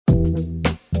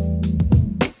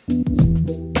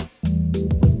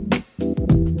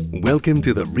Welcome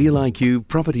to the Real IQ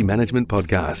Property Management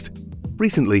Podcast.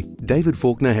 Recently, David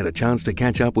Faulkner had a chance to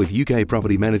catch up with UK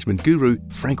property management guru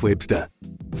Frank Webster.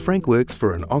 Frank works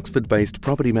for an Oxford-based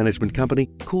property management company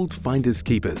called Finders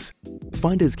Keepers.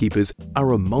 Finders Keepers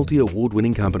are a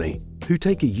multi-award-winning company who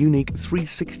take a unique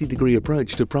 360-degree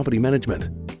approach to property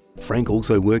management. Frank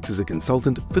also works as a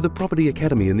consultant for the Property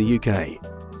Academy in the UK.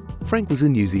 Frank was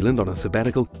in New Zealand on a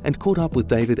sabbatical and caught up with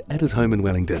David at his home in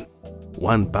Wellington.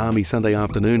 One balmy Sunday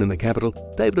afternoon in the capital,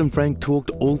 David and Frank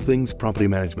talked all things property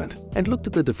management and looked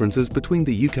at the differences between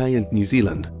the UK and New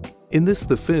Zealand. In this,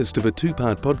 the first of a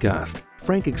two-part podcast,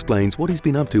 Frank explains what he's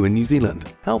been up to in New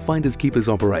Zealand, how Finders Keepers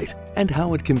operate, and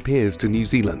how it compares to New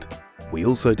Zealand. We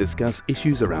also discuss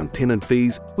issues around tenant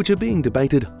fees, which are being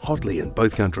debated hotly in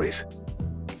both countries.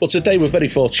 Well, today we're very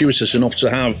fortuitous enough to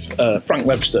have Frank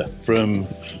Webster from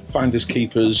Finders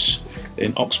Keepers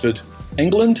in Oxford,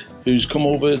 England, who's come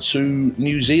over to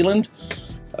New Zealand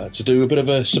to do a bit of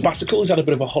a sabbatical. He's had a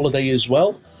bit of a holiday as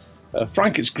well.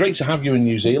 Frank, it's great to have you in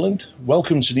New Zealand.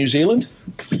 Welcome to New Zealand.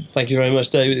 Thank you very much,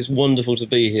 David. It's wonderful to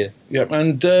be here. Yeah,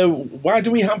 and why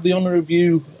do we have the honour of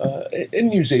you in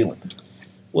New Zealand?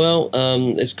 Well,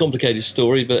 it's a complicated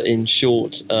story, but in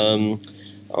short,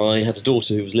 I had a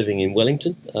daughter who was living in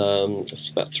Wellington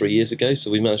about 3 years ago,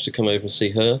 so we managed to come over and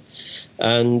see her.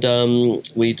 And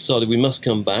we decided we must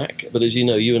come back. But as you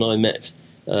know, you and I met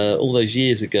all those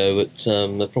years ago at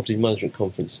the Property Management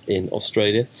Conference in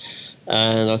Australia.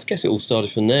 And I guess it all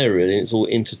started from there, really. It's all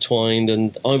intertwined.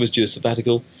 And I was due a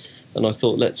sabbatical, and I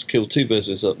thought, let's kill two birds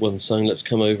with one stone. Let's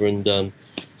come over and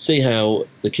see how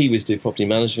the Kiwis do property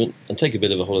management and take a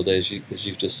bit of a holiday, as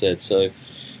you've just said. So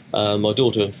my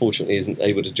daughter, unfortunately, isn't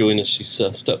able to join us. She's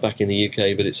stuck back in the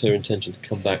UK, but it's her intention to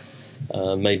come back,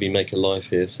 maybe make a life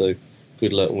here. So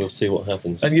good luck, and we'll see what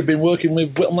happens. And you've been working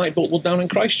with Whittle Knight Botewood down in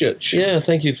Christchurch. Yeah,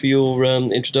 thank you for your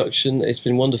introduction. It's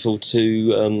been wonderful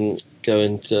to go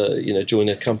and join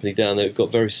a company down there. We've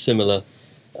got very similar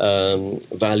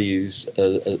values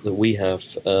that we have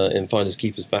in Finders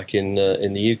Keepers back in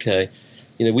the UK.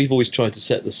 You know, we've always tried to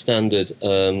set the standard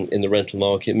in the rental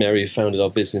market. Mary founded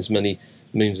our business many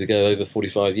moons ago, over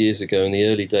 45 years ago, in the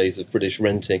early days of British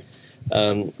renting.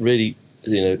 Really,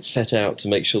 set out to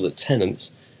make sure that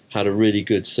tenants had a really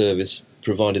good service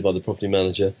provided by the property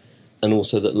manager, and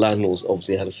also that landlords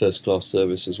obviously had a first-class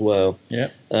service as well. Yeah.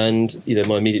 And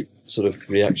my immediate sort of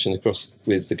reaction across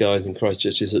with the guys in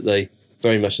Christchurch is that they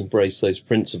very much embrace those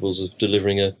principles of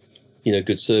delivering a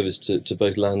good service to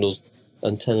both landlords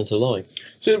and tenant alike.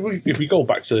 So if we go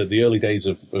back to the early days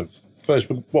of first,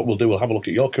 what we'll do, we'll have a look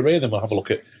at your career, then we'll have a look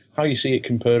at how you see it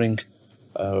comparing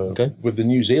with the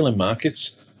New Zealand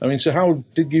markets. I mean, so how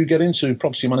did you get into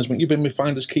property management? You've been with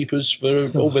Finders Keepers for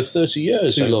over 30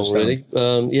 years. Too long, really.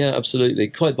 Yeah, absolutely.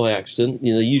 Quite by accident. The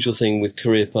usual thing with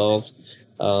career paths.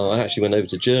 I actually went over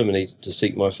to Germany to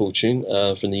seek my fortune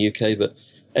from the UK, but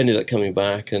ended up coming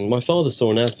back. And my father saw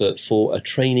an advert for a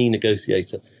trainee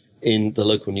negotiator in the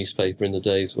local newspaper in the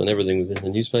days when everything was in the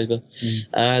newspaper.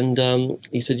 And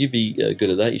he said, you'd be good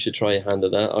at that. You should try your hand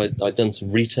at that. I'd done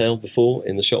some retail before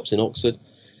in the shops in Oxford.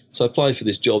 So I applied for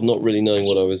this job, not really knowing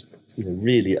what I was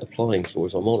really applying for,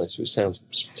 if I'm honest, which sounds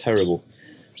terrible.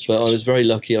 But I was very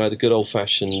lucky. I had a good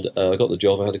old-fashioned, I got the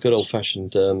job. I had a good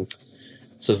old-fashioned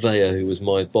surveyor who was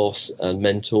my boss and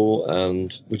mentor.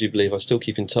 And would you believe I still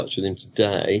keep in touch with him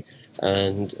today?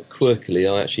 And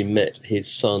quirkily, I actually met his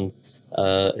son,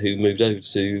 who moved over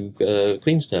to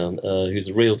Queenstown, who's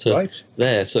a realtor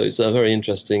there. So it's very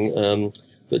interesting.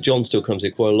 But John still comes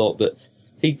here quite a lot. But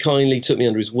he kindly took me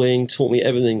under his wing, taught me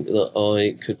everything that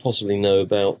I could possibly know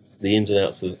about the ins and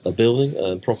outs of a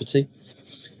building, property.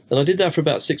 And I did that for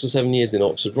about 6 or 7 years in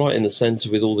Oxford, right in the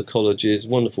centre with all the colleges,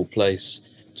 wonderful place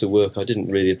to work. I didn't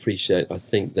really appreciate, I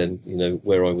think, then,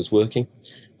 where I was working.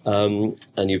 And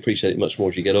you appreciate it much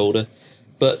more as you get older.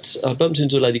 But I bumped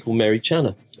into a lady called Mary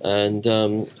Channer,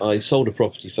 and I sold a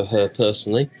property for her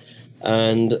personally,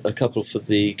 and a couple for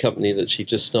the company that she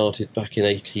just started back in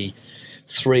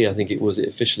 83, I think it was. It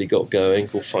officially got going,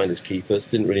 called Finders Keepers.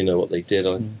 Didn't really know what they did.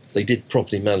 They did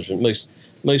property management.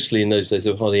 Mostly in those days,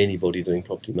 there was hardly anybody doing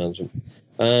property management.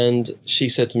 And she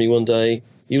said to me one day,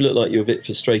 you look like you're a bit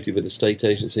frustrated with the estate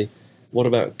agency. What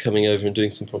about coming over and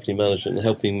doing some property management and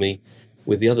helping me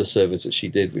with the other service that she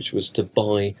did, which was to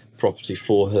buy property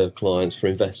for her clients, for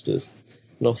investors?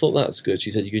 And I thought, that's good.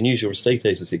 She said, you can use your estate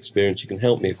agency experience, you can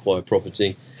help me acquire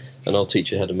property, and I'll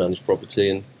teach you how to manage property.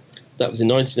 And that was in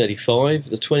 1985,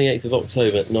 the 28th of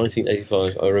October,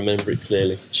 1985. I remember it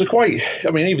clearly. So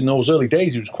even those early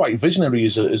days, it was quite visionary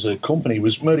as a company.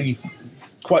 Was Mary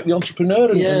quite the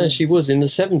entrepreneur. Yeah, she was in the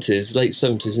 70s, late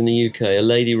 70s in the UK. A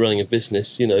lady running a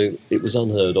business, it was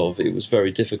unheard of. It was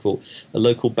very difficult. A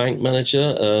local bank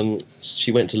manager,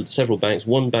 she went to several banks.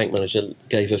 One bank manager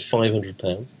gave her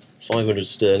 £500, 500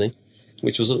 sterling,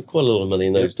 which was quite a lot of money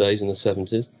in those days in the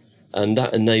 70s. And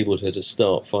that enabled her to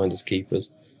start Finders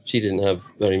Keepers. She didn't have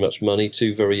very much money,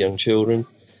 2 very young children.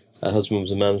 Her husband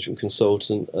was a management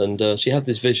consultant, and she had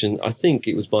this vision. I think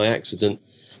it was by accident.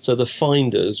 So the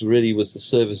Finders really was the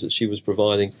service that she was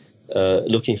providing,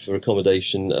 looking for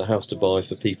accommodation, a house to buy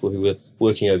for people who were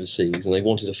working overseas, and they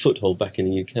wanted a foothold back in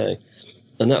the UK.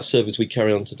 And that service we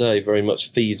carry on today very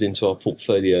much feeds into our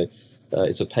portfolio.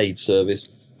 It's a paid service,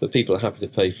 but people are happy to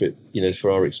pay for it,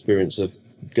 for our experience of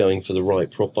going for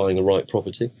buying the right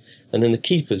property. And then the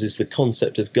Keepers is the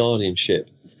concept of guardianship,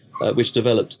 which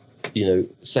developed,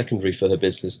 secondary for her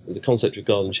business, the concept of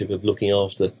guardianship of looking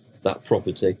after that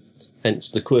property.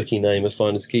 Hence the quirky name of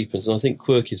Finders Keepers. And I think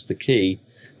quirk is the key.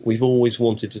 We've always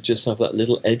wanted to just have that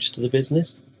little edge to the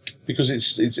business. Because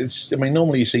it's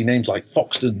normally you see names like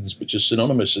Foxtons, which are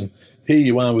synonymous, and here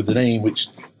you are with the name which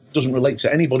doesn't relate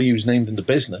to anybody who's named in the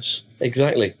business.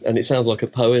 Exactly. And it sounds like a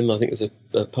poem. I think there's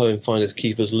a poem, Finders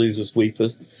Keepers, Losers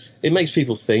Weepers. It makes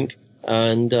people think.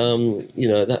 And,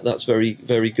 that's very,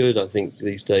 very good, I think,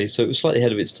 these days. So it was slightly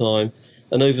ahead of its time.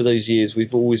 And over those years,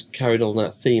 we've always carried on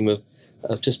that theme of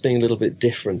just being a little bit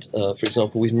different. For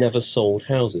example, we've never sold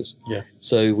houses. Yeah.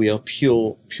 So we are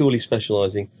purely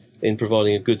specialising in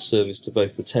providing a good service to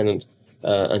both the tenant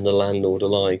and the landlord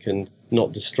alike, and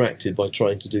not distracted by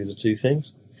trying to do the two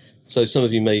things. So some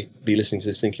of you may be listening to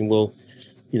this thinking, well,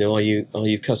 are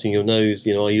you cutting your nose?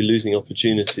 Are you losing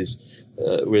opportunities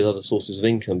with other sources of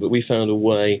income? But we found a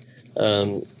way,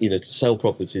 to sell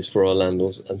properties for our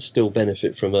landlords and still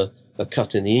benefit from a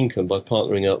cut in the income by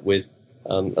partnering up with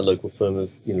a local firm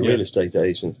of real estate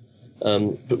agents.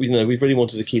 But we've really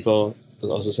wanted to keep our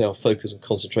focus and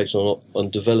concentration on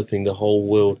developing the whole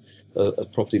world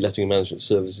of property letting and management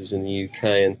services in the UK.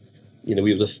 And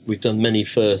we've done many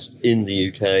firsts in the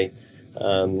UK,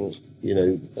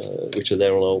 which are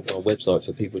there on our website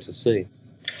for people to see.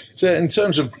 So in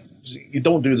terms of, you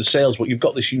don't do the sales, but you've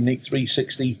got this unique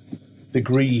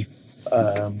 360-degree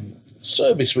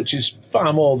service, which is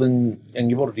far more than,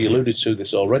 and you've already alluded to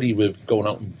this already, with going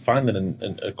out and finding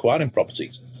and acquiring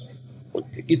properties. But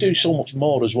you do so much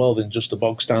more as well than just the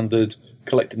bog standard,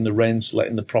 collecting the rents,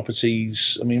 letting the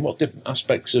properties. I mean, what different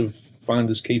aspects of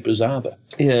Finders Keepers are there?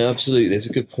 Yeah, absolutely. It's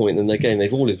a good point. And again,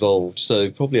 they've all evolved.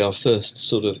 So probably our first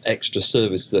sort of extra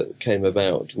service that came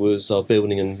about was our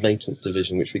building and maintenance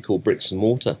division, which we call Bricks and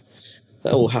Mortar.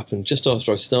 That all happened just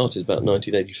after I started, about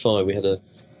 1985. We had a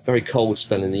very cold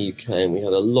spell in the UK, and we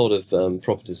had a lot of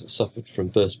properties that suffered from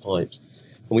burst pipes.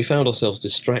 And we found ourselves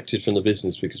distracted from the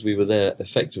business because we were there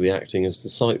effectively acting as the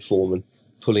site foreman,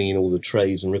 pulling in all the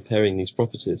trades and repairing these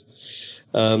properties.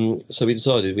 So we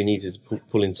decided we needed to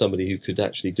pull in somebody who could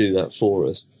actually do that for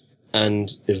us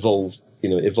and evolve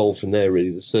from there,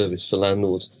 really, the service for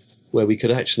landlords, where we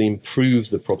could actually improve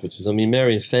the properties. I mean,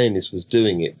 Mary, in fairness, was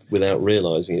doing it without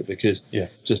realising it, because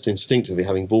just instinctively,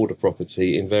 having bought a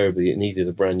property, invariably it needed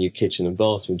a brand new kitchen and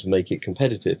bathroom to make it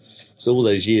competitive. So all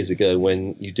those years ago,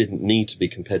 when you didn't need to be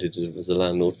competitive as a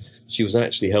landlord, she was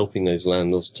actually helping those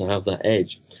landlords to have that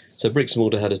edge. So Bricks and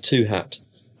Mortar had a two hats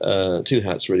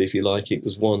really, if you like. It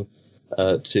was one,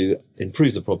 to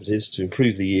improve the properties, to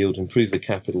improve the yield, improve the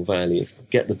capital value,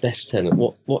 get the best tenant.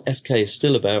 What FK is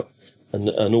still about, and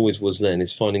always was then,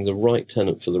 is finding the right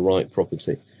tenant for the right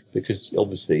property. Because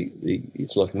obviously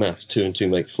it's like maths, 2 and 2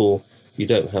 make 4. You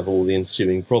don't have all the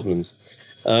ensuing problems.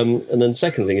 And then the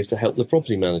second thing is to help the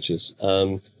property managers,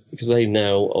 because they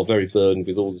now are very burdened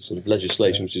with all the sort of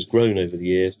legislation which has grown over the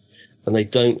years, and they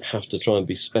don't have to try and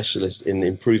be specialists in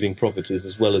improving properties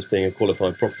as well as being a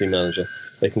qualified property manager.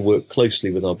 They can work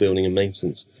closely with our building and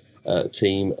maintenance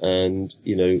team, and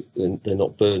they're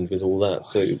not burdened with all that,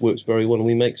 so it works very well, and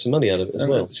we make some money out of it as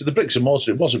well. So the Bricks and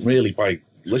Mortar, it wasn't really by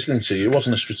listening to you, it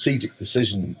wasn't a strategic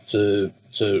decision or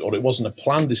it wasn't a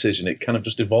planned decision. It kind of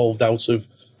just evolved out of,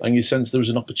 and you sense there was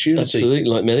an opportunity. Absolutely,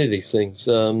 like many of these things.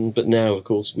 But now, of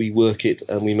course, we work it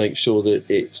and we make sure that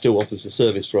it still offers a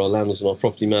service for our landlords and our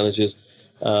property managers.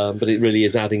 But it really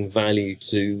is adding value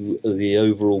to the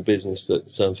overall business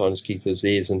that Finders Keepers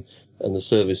is, and the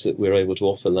service that we're able to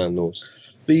offer landlords.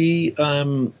 The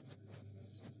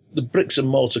Bricks and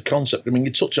Mortar concept, I mean,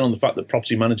 you're touching on the fact that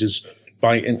property managers,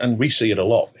 and we see it a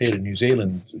lot here in New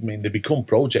Zealand, I mean, they become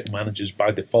project managers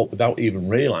by default without even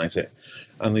realise it.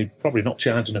 And they're probably not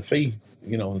charging a fee,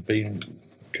 being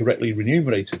correctly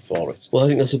remunerated for it. Well, I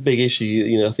think that's a big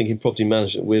issue. I think in property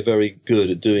management, we're very good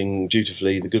at doing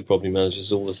dutifully. The good property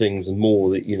managers, all the things and more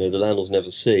that the landlords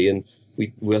never see, and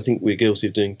I think we're guilty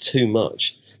of doing too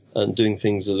much and doing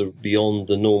things that are beyond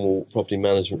the normal property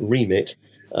management remit.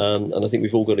 And I think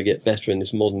we've all got to get better in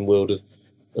this modern world of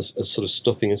sort of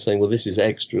stopping and saying, well, this is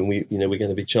extra, and we're going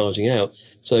to be charging out.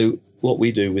 So what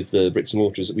we do with the bricks and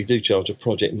mortar is that we do charge a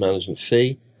project management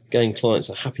fee. Again, clients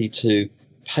are happy to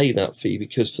pay that fee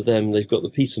because for them, they've got the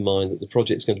peace of mind that the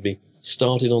project is going to be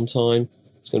started on time,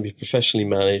 it's going to be professionally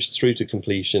managed through to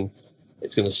completion,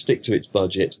 it's going to stick to its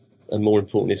budget, and more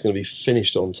importantly, it's going to be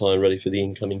finished on time, ready for the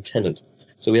incoming tenant.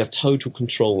 So we have total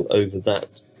control over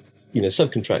that,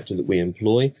 subcontractor that we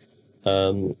employ,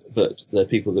 but they're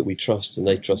people that we trust and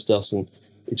they trust us, and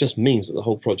it just means that the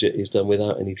whole project is done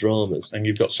without any dramas. And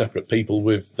you've got separate people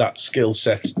with that skill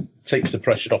set, takes the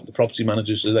pressure off the property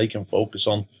managers so they can focus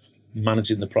on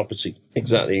managing the property.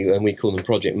 Exactly, and we call them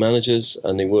project managers,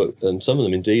 and they work, and some of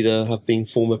them indeed have been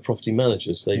former property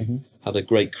managers. They've had a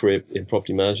great career in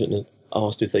property management and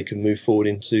asked if they could move forward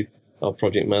into our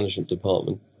project management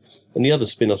department. And the other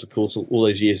spin-off, of course, all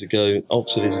those years ago,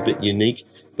 Oxford is a bit unique,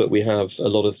 but we have a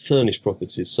lot of furnished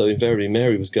properties. So invariably,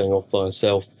 Mary was going off by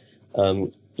herself,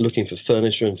 looking for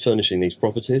furniture and furnishing these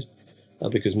properties,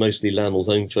 because mostly landlords'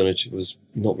 own furniture was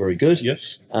not very good.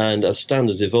 Yes. And as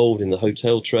standards evolved in the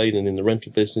hotel trade and in the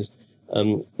rental business,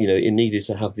 it needed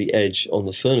to have the edge on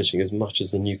the furnishing as much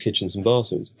as the new kitchens and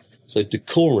bathrooms. So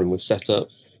Decorum was set up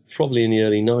probably in the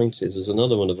early 90s as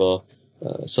another one of our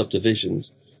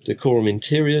subdivisions. Decorum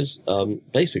Interiors,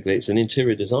 basically it's an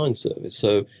interior design service.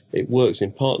 So it works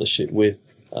in partnership with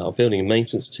our building and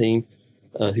maintenance team,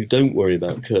 who don't worry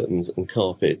about curtains and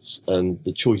carpets and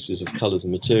the choices of colours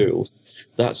and materials.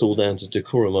 That's all down to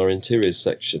Decorum, our interiors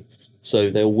section. So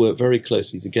they'll work very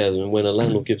closely together, and when a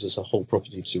landlord gives us a whole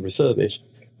property to refurbish,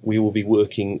 we will be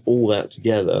working all that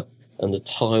together, and the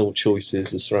tile choices,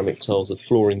 the ceramic tiles, the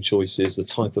flooring choices, the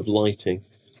type of lighting,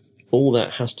 all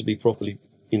that has to be properly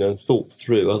thought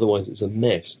through, otherwise it's a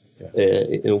mess. Yeah.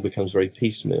 It all becomes very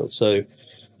piecemeal. So,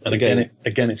 and again,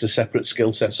 it's a separate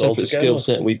skill set altogether. Separate skill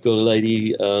set. We've got a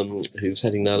lady who's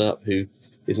heading that up, who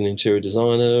is an interior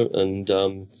designer, and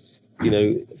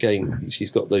again,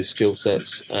 she's got those skill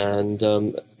sets, and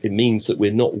it means that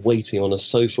we're not waiting on a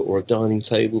sofa or a dining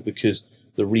table because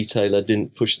the retailer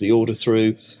didn't push the order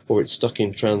through or it's stuck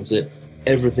in transit.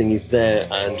 Everything is there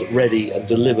and ready and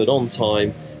delivered on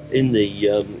time in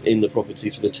the property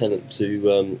for the tenant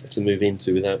to move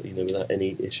into without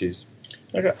any issues.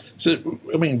 Okay, so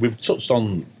we've touched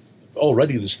on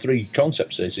already. There's three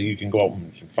concepts here. So you can go out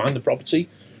and you can find the property,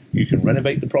 you can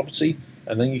renovate the property,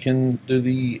 and then you can do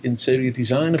the interior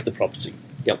design of the property.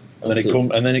 Yep.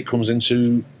 And then it comes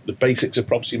into the basics of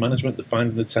property management: the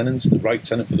finding the tenants, the right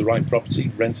tenant for the right property,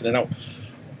 renting it out.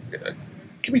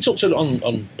 Can we touch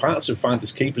on parts of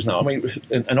finders keepers now?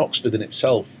 And Oxford in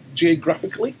itself,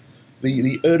 geographically,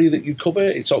 the area that you cover,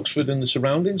 it's Oxford and the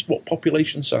surroundings. What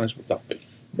population size would that be?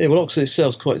 Yeah, well, Oxford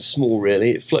itself is quite small,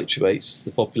 really. It fluctuates,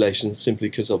 the population, simply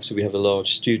because obviously we have a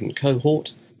large student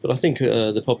cohort. But I think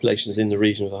the population is in the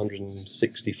region of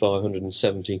 165,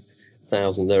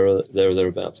 170,000,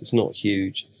 thereabouts. It's not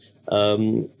huge.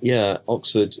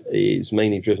 Oxford is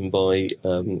mainly driven by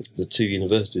the two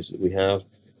universities that we have.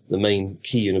 The main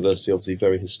key university, obviously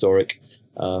very historic,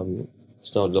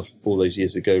 started off all those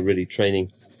years ago really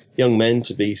training young men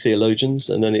to be theologians,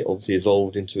 and then it obviously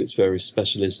evolved into its various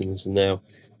specialisms, and now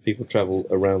people travel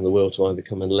around the world to either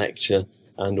come and lecture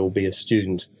and or be a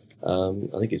student.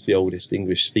 I think it's the oldest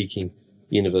English-speaking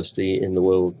university in the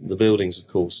world. The buildings, of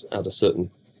course, add a certain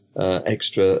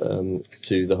extra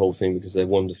to the whole thing because they're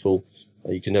wonderful.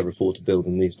 You can never afford to build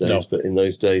them these days, but in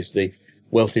those days, the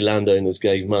wealthy landowners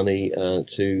gave money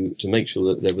to make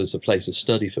sure that there was a place of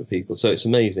study for people. So it's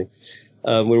amazing.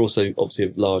 We're also obviously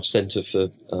a large centre for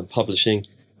publishing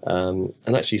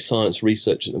and actually science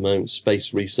research at the moment,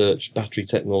 space research, battery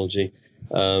technology,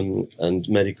 and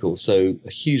medical. So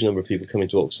a huge number of people coming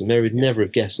to Oxford. Mary would never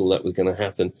have guessed all that was going to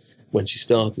happen when she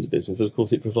started the business, but of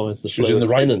course it provides the flow of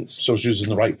tenants. So she was in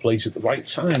the right place at the right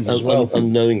time as well.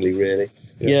 Unknowingly, really.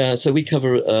 Yeah, so we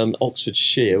cover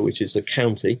Oxfordshire, which is a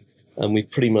county, and we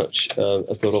pretty much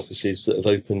have got offices that have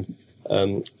opened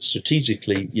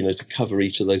strategically, to cover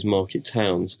each of those market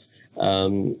towns,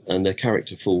 and they're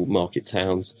characterful market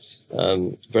towns.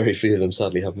 Very few of them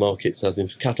sadly have markets, as in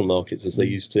cattle markets, as they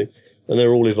used to, and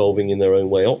they're all evolving in their own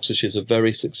way. Oxfordshire is a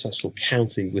very successful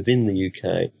county within the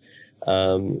UK,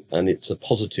 and it's a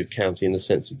positive county in the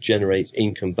sense it generates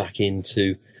income back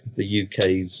into the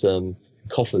UK's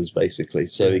coffers, basically.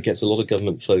 So it gets a lot of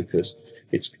government focus.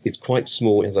 It's quite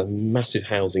small. It has a massive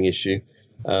housing issue.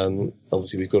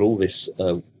 Obviously, we've got all this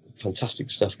fantastic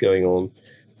stuff going on,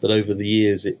 but over the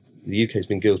years, the UK has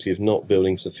been guilty of not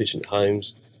building sufficient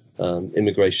homes.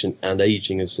 Immigration and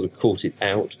ageing has sort of caught it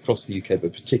out across the UK,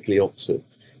 but particularly Oxford.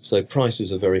 So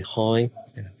prices are very high.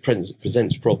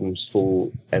 Presents problems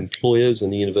for employers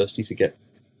and the university to get,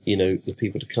 the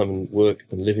people to come and work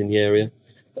and live in the area.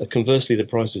 Conversely, the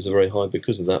prices are very high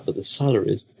because of that, but the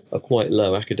salaries are quite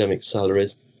low. Academic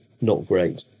salaries, not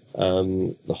great.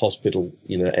 The hospital,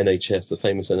 NHS, the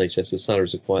famous NHS, the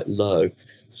salaries are quite low.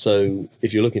 So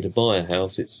if you're looking to buy a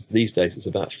house, these days it's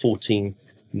about 14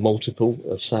 multiple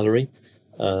of salary.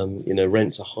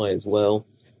 Rents are high as well.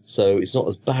 So it's not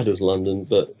as bad as London,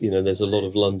 but, there's a lot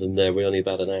of London there. We're only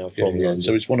about an hour from London.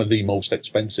 So it's one of the most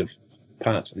expensive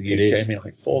parts of the UK. It is. I mean,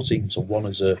 like 14 to 1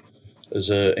 as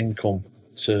a income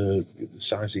to the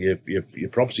size of your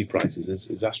property prices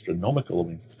is astronomical. I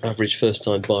mean, average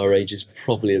first-time buyer age is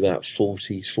probably about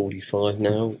 40, 45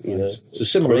 now. So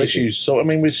similar issues. So, I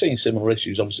mean, we're seeing similar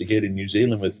issues, obviously, here in New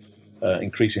Zealand with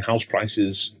increasing house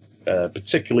prices,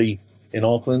 particularly in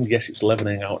Auckland. Yes, it's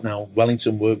levelling out now.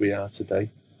 Wellington, where we are today.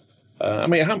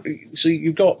 So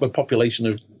you've got a population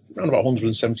of around about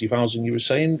 170,000, you were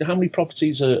saying. How many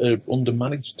properties are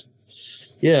undermanaged?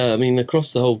 Yeah, I mean,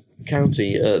 across the whole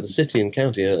county, the city and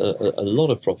county, a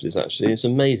lot of properties, actually. It's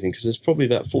amazing because there's probably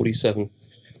about 47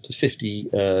 to 50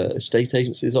 estate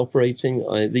agencies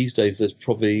operating. These days, there's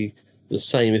probably the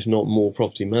same, if not more,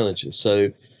 property managers.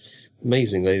 So,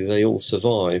 amazingly, they all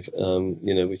survive,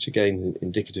 which, again,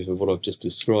 indicative of what I've just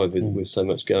described with so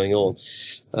much going on.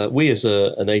 We, as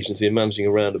an agency, are managing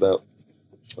around about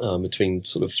between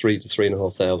sort of 3,000 to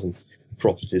 3,500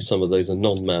 properties. Some of those are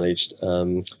non-managed.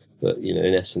 But,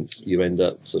 in essence, you end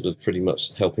up sort of pretty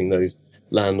much helping those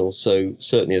landlords. So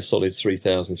certainly a solid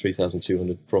 3,000,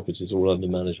 3,200 properties all under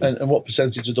management. And what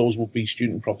percentage of those would be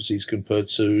student properties compared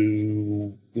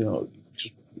to,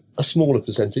 just a smaller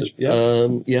percentage?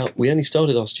 Yeah. We only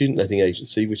started our student letting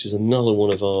agency, which is another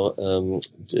one of our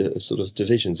sort of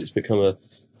divisions. It's become a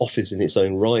office in its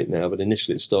own right now, but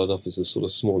initially it started off as a sort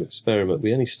of small experiment.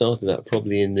 We only started that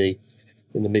probably in the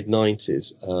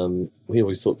mid-90s. We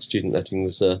always thought student letting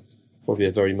was probably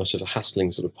a very much of a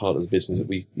hassling sort of part of the business that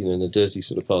we, in a dirty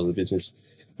sort of part of the business,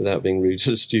 without being rude to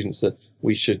the students, that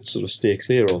we should sort of steer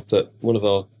clear of. But one of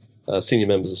our senior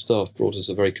members of staff brought us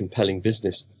a very compelling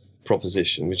business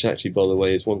proposition, which actually, by the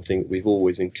way, is one thing that we've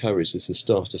always encouraged, is the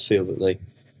staff to feel that they,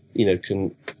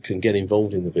 can get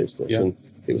involved in the business. Yeah. And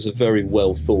it was a very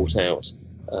well thought out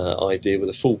idea with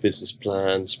a full business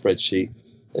plan, spreadsheet.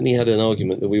 And he had an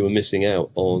argument that we were missing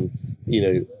out on,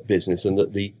 business, and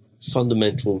that the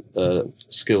fundamental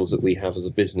skills that we have as a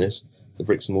business, the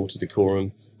bricks and mortar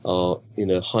decorum, are,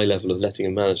 high level of letting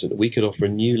and management, that we could offer a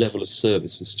new level of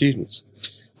service for students.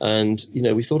 And,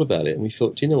 we thought about it and we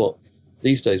thought, do you know what?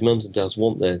 These days, mums and dads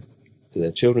want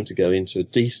their children to go into a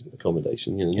decent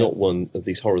accommodation, not one of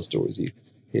these horror stories you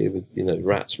hear with,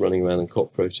 rats running around and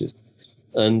cockroaches.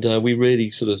 And we really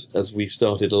sort of, as we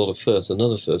started another first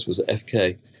was at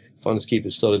FK, Finders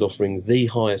Keepers started offering the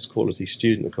highest quality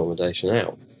student accommodation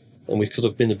out. And we've sort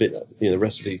of been a bit,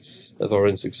 recipe of our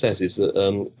own success is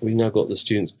that we've now got the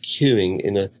students queuing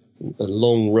in a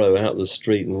long row out of the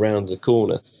street and round the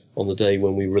corner on the day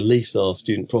when we release our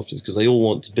student properties, because they all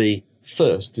want to be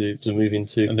first to move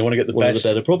into and they want to get the one best. of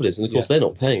the better properties. And of course, they're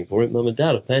not paying for it. Mum and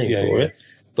dad are paying for it.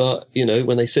 But,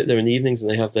 when they sit there in the evenings and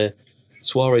they have their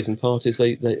soirees and parties,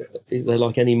 they're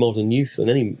like any modern youth and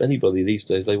anybody these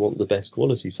days. They want the best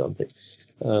quality something.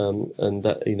 And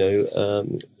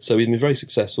that, so we've been very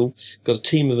successful. Got a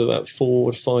team of about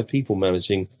 4 to 5 people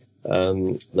managing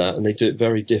that, and they do it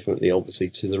very differently, obviously,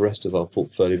 to the rest of our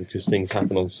portfolio, because things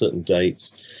happen on certain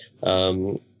dates,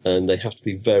 and they have to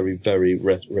be very, very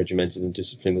regimented and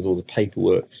disciplined with all the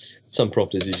paperwork. Some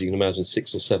properties, as you can imagine,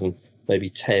 6 or 7, maybe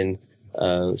 10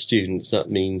 students.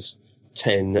 That means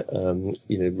 10,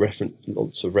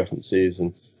 lots of references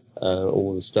and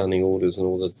all the standing orders and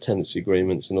all the tenancy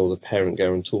agreements and all the parent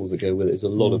guarantors that go with it. It's a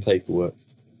lot of paperwork.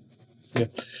 Yeah.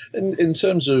 In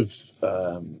terms of,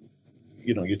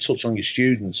 you touch on your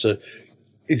students.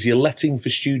 Is your letting for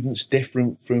students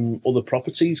different from other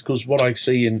properties? Because what I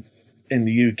see in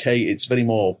the UK, it's very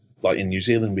more like in New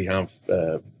Zealand, we have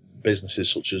businesses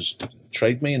such as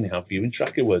Trade Me, and they have Viewing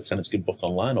Tracker where tenants can book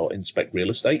online or inspect real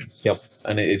estate. Yep.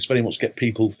 And it's very much get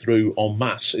people through en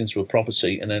masse into a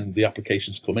property, and then the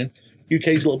applications come in.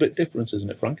 UK's a little bit different,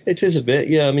 isn't it, Frank? It is a bit,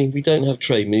 yeah. I mean, we don't have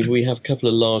Trade Me. We have a couple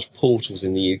of large portals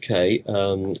in the UK.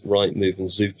 Rightmove and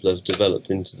Zoopla have developed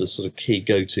into the sort of key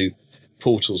go-to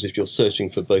portals if you're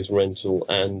searching for both rental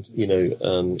and,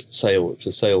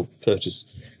 sale, purchase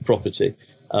property.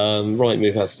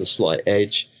 Rightmove has the slight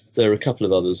edge. There are a couple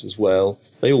of others as well.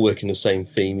 They all work in the same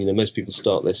theme. Most people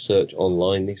start their search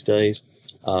online these days.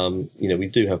 We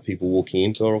do have people walking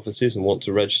into our offices and want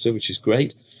to register, which is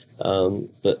great.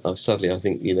 But sadly, I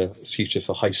think, the future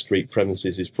for high street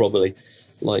premises is probably,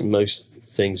 like most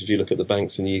things, if you look at the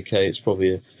banks in the UK, it's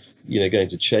probably, going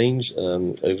to change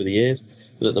over the years.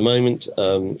 But at the moment,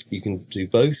 you can do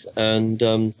both. And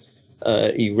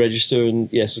you register,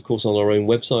 and yes, of course, on our own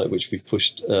website, which we've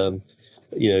pushed,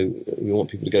 we want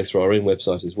people to go through our own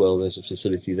website as well. There's a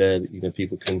facility there that,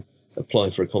 people can apply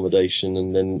for accommodation,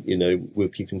 and then, we'll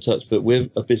keep in touch. But we're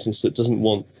a business that doesn't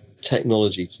want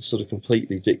technology to sort of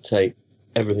completely dictate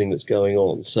everything that's going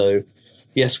on. So,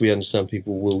 yes, we understand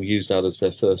people will use that as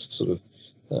their first sort of,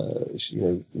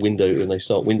 window. When they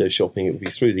start window shopping, it will be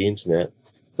through the internet.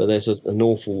 But there's an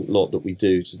awful lot that we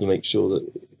do to make sure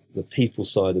that the people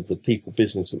side of the people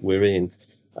business that we're in,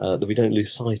 that we don't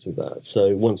lose sight of that.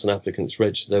 So once an applicant's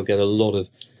registered, they'll get a lot of,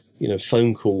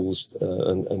 phone calls,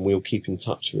 and we'll keep in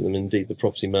touch with them. Indeed, the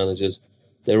property managers,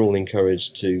 they're all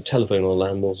encouraged to telephone our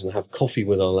landlords and have coffee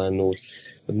with our landlords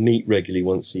and meet regularly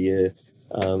once a year.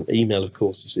 Email, of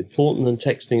course, is important, and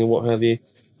texting and what have you.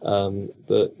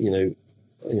 But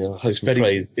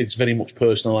it's very much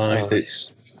personalised.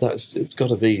 It's got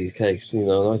to be the case.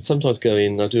 I sometimes go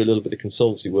in. I do a little bit of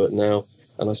consultancy work now,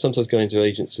 and I sometimes go into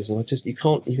agencies, and you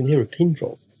can't even hear a pin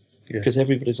drop because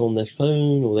everybody's on their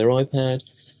phone or their iPad.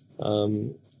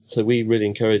 So we really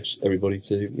encourage everybody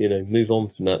to move on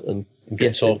from that and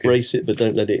embrace it, but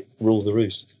don't let it rule the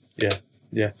roost.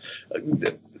 Yeah.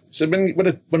 So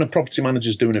when a property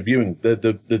manager's doing a viewing,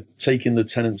 they're taking the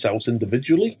tenants out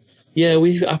individually? Yeah,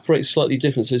 we operate slightly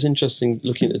different. So it's interesting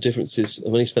looking at the differences.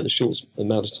 I've only spent a short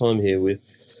amount of time here with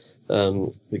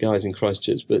the guys in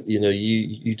Christchurch, but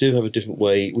you do have a different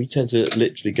way. We tend to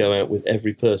literally go out with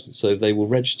every person. So they will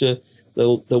register.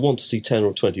 They'll want to see 10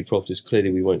 or 20 properties.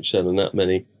 Clearly, we won't show them that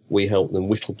many. We help them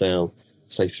whittle down,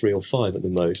 say 3 or 5 at the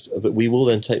most. But we will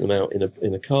then take them out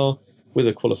in a car with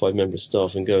a qualified member of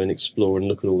staff and go and explore and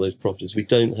look at all those properties. We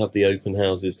don't have the open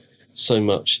houses so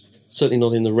much, certainly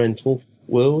not in the rental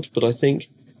world, but I think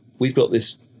we've got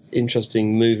this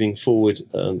interesting moving forward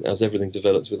as everything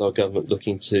develops with our government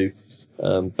looking to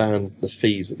ban the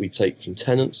fees that we take from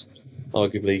tenants.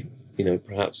 Arguably,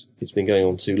 perhaps it's been going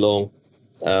on too long,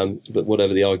 but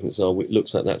whatever the arguments are, it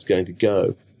looks like that's going to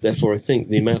go. Therefore, I think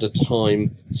the amount of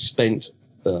time spent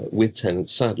with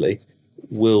tenants, sadly,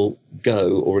 will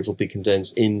go, or it'll be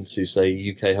condensed into,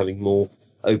 say, UK having more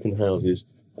open houses,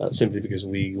 simply because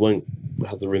we won't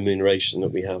have the remuneration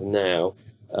that we have now,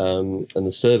 and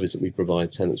the service that we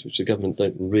provide tenants, which the government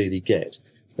don't really get.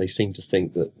 They seem to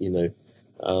think that,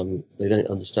 they don't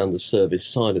understand the service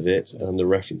side of it and the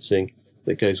referencing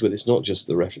that goes with it. It's not just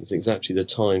the referencing, it's actually the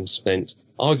time spent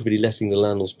arguably letting the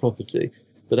landlord's property.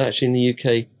 But actually in the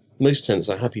UK, most tenants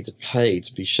are happy to pay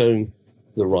to be shown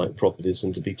the right properties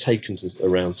and to be taken to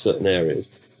around certain areas.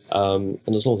 And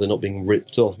as long as they're not being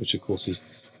ripped off, which of course is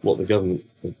what the government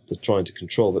are trying to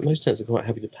control, but most tenants are quite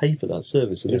happy to pay for that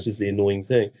service. And this is the annoying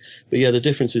thing. But yeah, the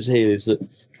difference is here is that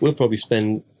we'll probably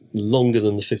spend longer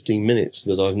than the 15 minutes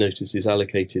that I've noticed is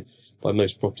allocated by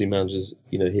most property managers,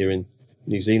 here in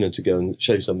New Zealand to go and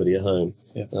show somebody a home.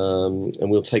 And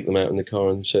we'll take them out in the car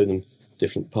and show them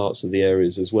different parts of the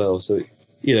areas as well. So,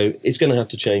 it's going to have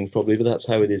to change probably, but that's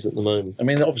how it is at the moment. I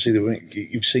mean, obviously,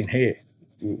 you've seen here,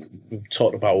 we've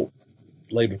talked about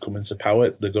Labour coming to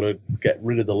power. They're going to get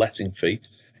rid of the letting fee.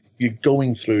 You're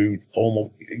going through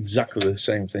almost exactly the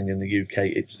same thing in the UK.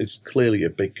 It's clearly a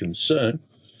big concern.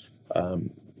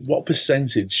 What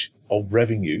percentage of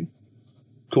revenue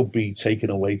could be taken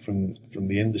away from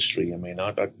the industry? I mean,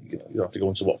 you have to go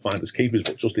into what finders keepers,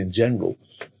 but just in general,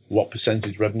 what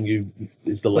percentage revenue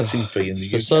is the letting fee in the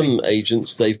UK? For some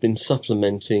agents, they've been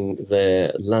supplementing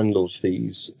their landlord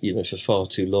fees, for far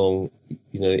too long,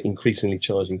 increasingly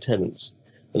charging tenants.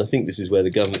 And I think this is where the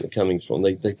government are coming from.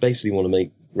 They basically want to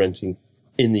make renting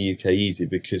in the UK easy,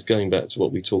 because going back to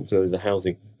what we talked earlier, the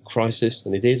housing crisis,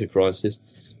 and it is a crisis,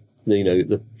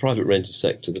 the private rented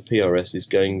sector, the PRS, is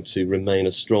going to remain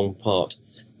a strong part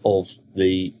of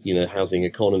the housing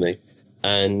economy.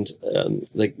 And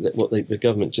the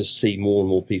government just see more and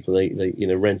more people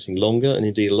renting longer, and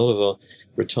indeed a lot of our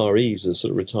retirees are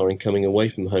sort of retiring, coming away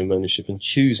from home ownership and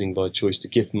choosing by choice to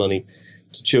give money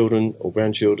to children or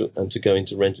grandchildren and to go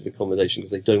into rented accommodation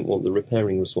because they don't want the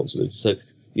repairing responsibility. So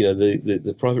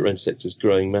the private rent sector is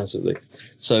growing massively.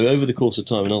 So over the course of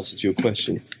time, in answer to your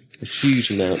question, a huge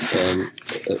amount of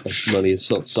money has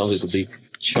started to be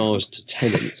charged to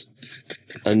tenants,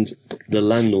 and the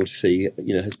landlord fee,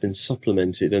 has been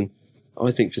supplemented. And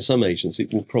I think for some agents,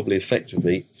 it will probably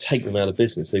effectively take them out of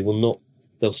business. They will not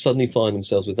they'll suddenly find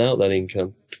themselves without that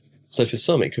income. So for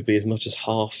some, it could be as much as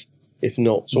half, if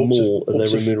not more, of their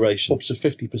remuneration. Up to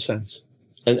 50%.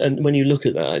 And when you look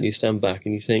at that and you stand back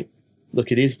and you think,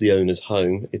 look, it is the owner's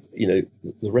home. The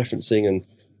referencing and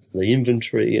the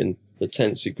inventory and the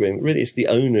tenancy agreement, really it's the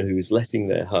owner who is letting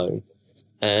their home.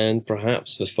 And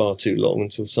perhaps for far too long,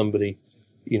 until somebody,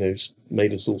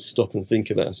 made us all stop and think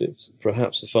about it,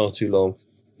 perhaps for far too long,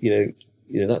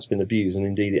 that's been abused. And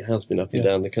indeed it has been up and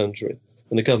down the country.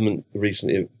 And the government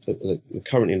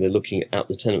currently they're looking at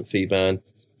the tenant fee ban.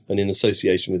 And in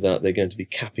association with that, they're going to be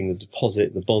capping the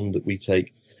deposit, the bond that we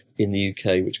take in the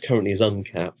UK, which currently is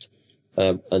uncapped.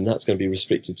 And that's going to be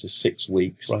restricted to 6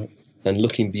 weeks. Right. And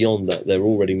looking beyond that, they're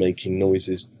already making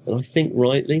noises. And I think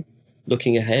rightly,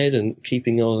 looking ahead and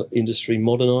keeping our industry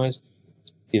modernised,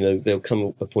 there'll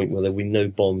come a point where there'll be no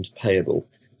bond payable.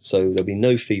 So there'll be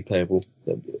no fee payable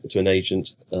to an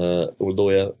agent or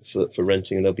lawyer for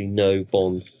renting, and there'll be no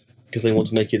bond, because they want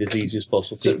to make it as easy as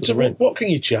possible for people to rent. What can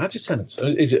you charge a tenant?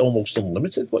 Is it almost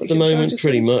unlimited? At the moment,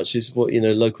 pretty much is what,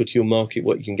 local to your market,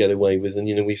 what you can get away with. And,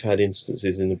 we've had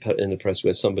instances in the press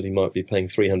where somebody might be paying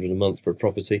 £300 a month for a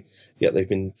property, yet they've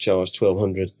been charged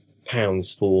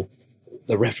 £1,200 for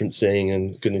the referencing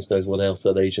and goodness knows what else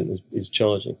that agent is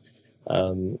charging.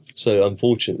 So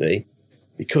unfortunately,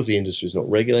 because the industry is not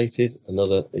regulated,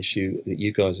 another issue that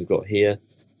you guys have got here,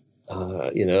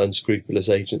 unscrupulous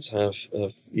agents have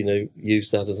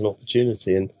used that as an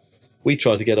opportunity. And we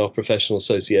try to get our professional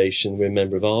association, we're a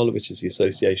member of ARLA, which is the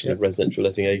Association of Residential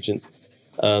Letting Agents,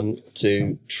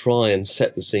 to try and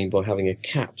set the scene by having a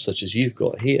cap such as you've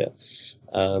got here,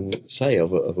 say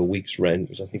of a week's rent,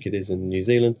 which I think it is in New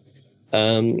Zealand,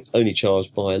 only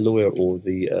charged by a lawyer or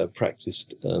the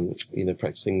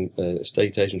practicing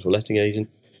estate agent or letting agent.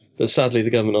 But sadly, the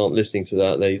government aren't listening to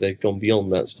that. They've gone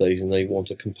beyond that stage and they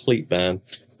want a complete ban.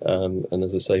 And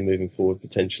as I say, moving forward,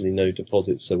 potentially no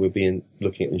deposits. So we're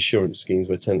looking at insurance schemes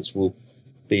where tenants will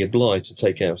be obliged to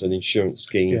take out an insurance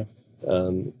scheme.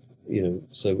 Yeah.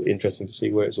 So interesting to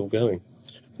see where it's all going.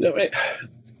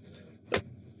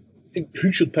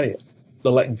 Who should pay it?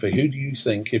 The letting fee. Who do you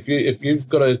think, if you've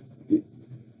got to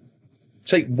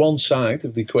take one side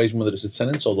of the equation, whether it's the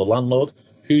tenant or the landlord,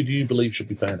 who do you believe should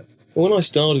be paying it? Well, when I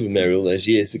started with Mary all those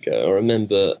years ago, I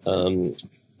remember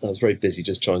I was very busy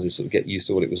just trying to sort of get used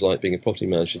to what it was like being a property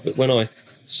manager. But when I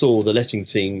saw the letting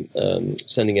team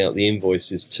sending out the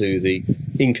invoices to the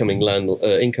incoming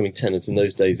tenant, in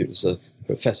those days it was a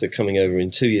professor coming over in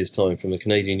 2 years' time from a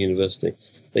Canadian university,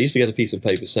 they used to get a piece of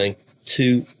paper saying,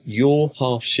 to your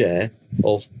half share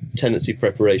of tenancy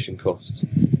preparation costs.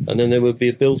 And then there would be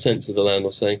a bill sent to the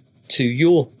landlord saying, to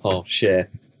your half share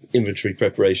inventory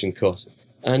preparation costs.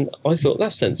 And I thought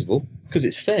that's sensible because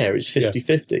it's fair, it's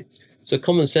 50-50. Yeah. So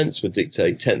common sense would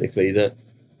dictate technically that,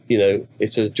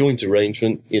 it's a joint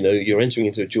arrangement, you're entering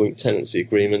into a joint tenancy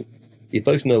agreement, you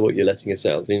both know what you're letting us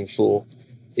out in for.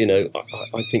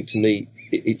 I think to me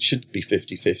it should be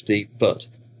 50-50, but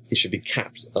it should be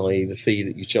capped, i.e. the fee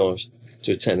that you charge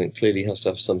to a tenant clearly has to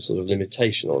have some sort of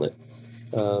limitation on it.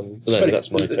 That's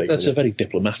my take. That's a very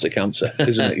diplomatic answer,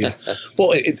 isn't it?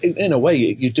 Well, in a way,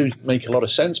 you do make a lot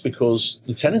of sense because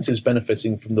the tenant is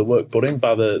benefiting from the work put in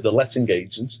by the letting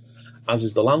agent, as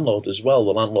is the landlord as well.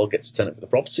 The landlord gets a tenant for the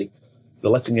property. The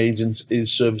letting agent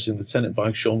is servicing the tenant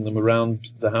by showing them around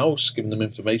the house, giving them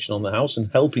information on the house and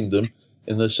helping them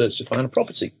in their search to find a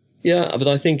property. Yeah, but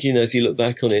I think, if you look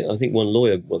back on it, I think one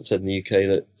lawyer once said in the UK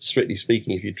that, strictly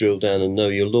speaking, if you drill down and know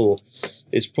your law,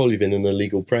 it's probably been an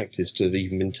illegal practice to have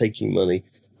even been taking money,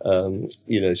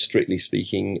 strictly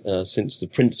speaking, since the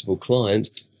principal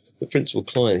client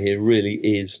here really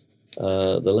is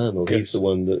the landlord. Yes. He's the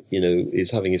one that, is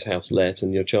having his house let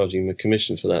and you're charging him a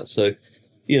commission for that. So,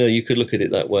 you could look at it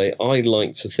that way. I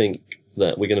like to think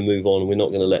that we're going to move on and we're not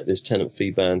going to let this tenant fee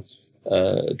ban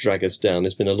drag us down.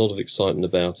 There's been a lot of excitement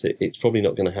about it. It's probably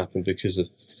not going to happen because of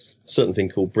a certain thing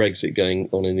called Brexit going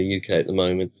on in the UK at the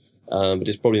moment. But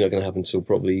it's probably not going to happen until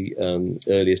probably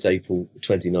earliest April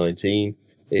 2019.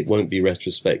 It won't be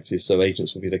retrospective, so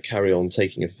agents will be able to carry on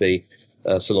taking a fee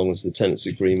so long as the tenancy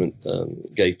agreement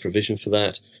gave provision for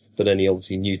that. But any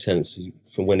obviously new tenancy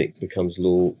from when it becomes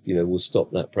law, will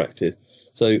stop that practice.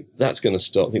 So that's going to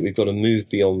stop. I think we've got to move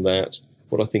beyond that.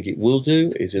 What I think it will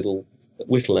do is it'll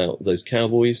whittle out those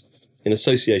cowboys. In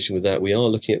association with that, we are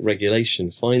looking at regulation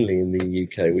finally in the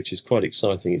UK, which is quite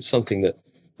exciting. It's something that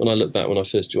when I look back when I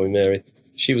first joined Mary,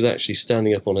 she was actually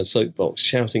standing up on her soapbox,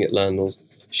 shouting at landlords,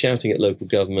 shouting at local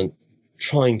government,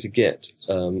 trying to get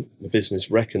the business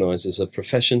recognised as a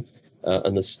profession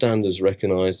and the standards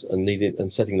recognised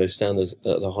and setting those standards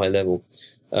at a high level.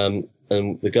 And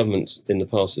the governments in the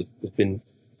past have been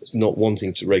not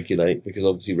wanting to regulate, because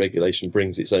obviously regulation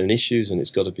brings its own issues and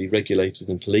it's got to be regulated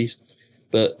and policed.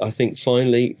 But I think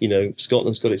finally,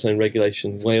 Scotland's got its own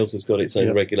regulation, Wales has got its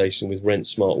own regulation with Rent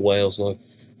Smart Wales, and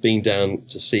I've been down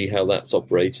to see how that's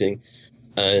operating.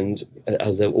 And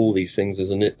as all these things,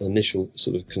 there's an initial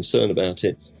sort of concern about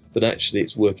it, but actually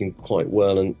it's working quite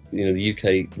well. And the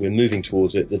UK, we're moving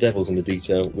towards it. The devil's in the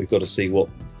detail. We've got to see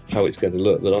how it's going to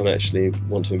look. But I actually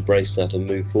want to embrace that and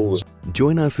move forward.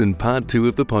 Join us in part 2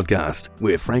 of the podcast,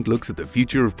 where Frank looks at the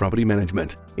future of property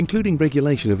management, including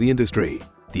regulation of the industry,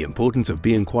 the importance of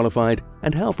being qualified,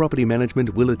 and how property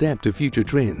management will adapt to future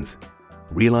trends.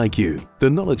 Real IQ, the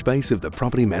knowledge base of the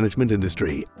property management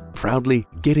industry, proudly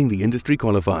getting the industry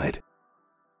qualified.